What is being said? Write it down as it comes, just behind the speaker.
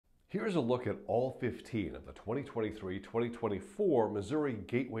Here's a look at all 15 of the 2023-2024 Missouri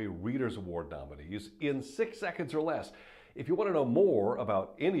Gateway Readers Award nominees in 6 seconds or less. If you want to know more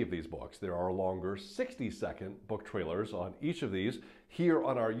about any of these books, there are longer 60-second book trailers on each of these here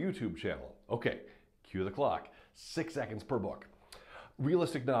on our YouTube channel. Okay, cue the clock. 6 seconds per book.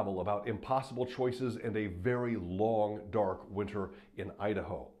 Realistic novel about impossible choices and a very long, dark winter in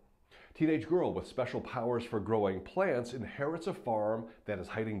Idaho. Teenage girl with special powers for growing plants inherits a farm that is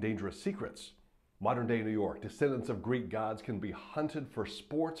hiding dangerous secrets. Modern day New York, descendants of Greek gods can be hunted for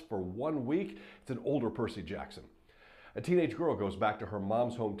sports for 1 week. It's an older Percy Jackson. A teenage girl goes back to her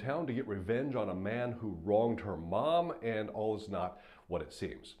mom's hometown to get revenge on a man who wronged her mom, and all is not what it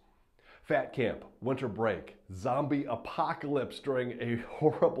seems. Fat camp, winter break, zombie apocalypse during a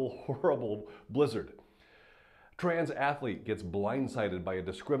horrible blizzard. Trans athlete gets blindsided by a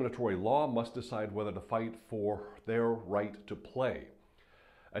discriminatory law, must decide whether to fight for their right to play.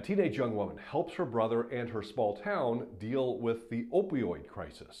 A teenage young woman helps her brother and her small town deal with the opioid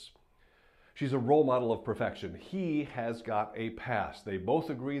crisis. She's a role model of perfection. He has got a pass. They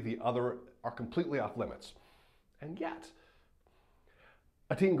both agree the other are completely off limits. And yet,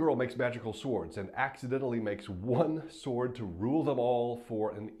 a teen girl makes magical swords and accidentally makes one sword to rule them all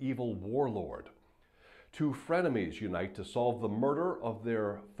for an evil warlord. Two frenemies unite to solve the murder of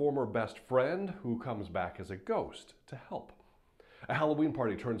their former best friend, who comes back as a ghost to help. A Halloween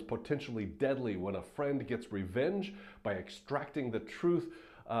party turns potentially deadly when a friend gets revenge by extracting the truth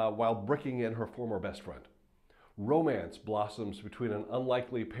while bricking in her former best friend. Romance blossoms between an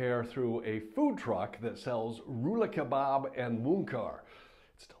unlikely pair through a food truck that sells rula kebab and munkar.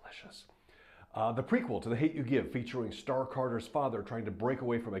 It's delicious. The prequel to The Hate U Give, featuring Star Carter's father trying to break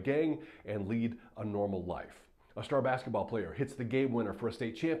away from a gang and lead a normal life. A star basketball player hits the game winner for a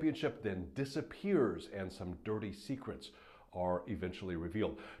state championship, then disappears, and some dirty secrets are eventually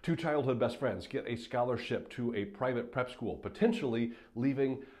revealed. Two childhood best friends get a scholarship to a private prep school, potentially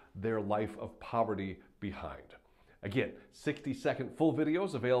leaving their life of poverty behind. Again, 60-second full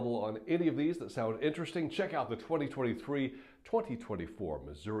videos available on any of these that sound interesting. Check out the 2023-2024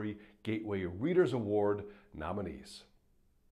 Missouri Gateway Readers Award nominees.